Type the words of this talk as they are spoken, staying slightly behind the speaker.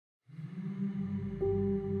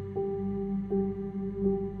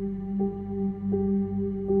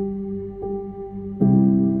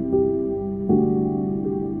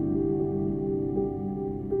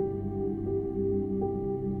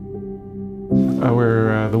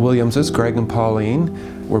We're the Williamses, Greg and Pauline.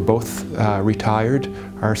 We're both retired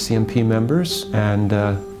RCMP members, and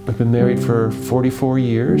we've been married for 44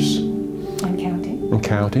 years. And counting. And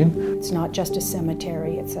counting. It's not just a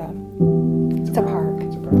cemetery, it's a park.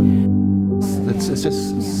 It's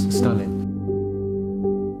just stunning.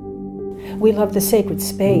 We love the sacred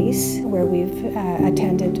space where we've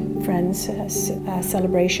attended friends'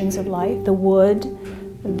 celebrations of life. The wood,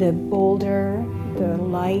 the boulder, the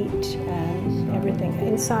light, everything.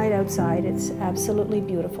 Inside, outside, it's absolutely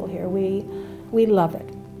beautiful here. We love it.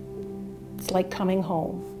 It's like coming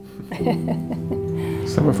home.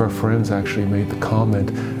 Some of our friends actually made the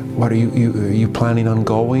comment, "What are you planning on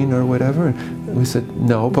going or whatever?" And we said,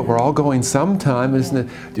 "No, but we're all going sometime, isn't it?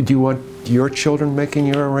 Do you want your children making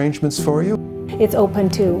your arrangements for you?" It's open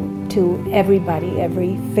to everybody,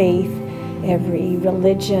 every faith, every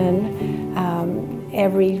religion,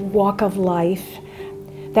 every walk of life.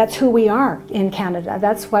 That's who we are in Canada.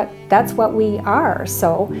 That's what we are.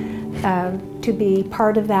 So to be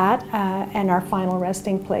part of that and our final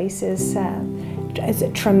resting place is a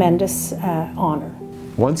tremendous honor.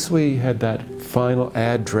 Once we had that final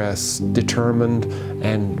address determined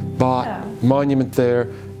and bought, monument there,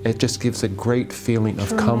 it just gives a great feeling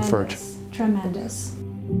of comfort. Tremendous.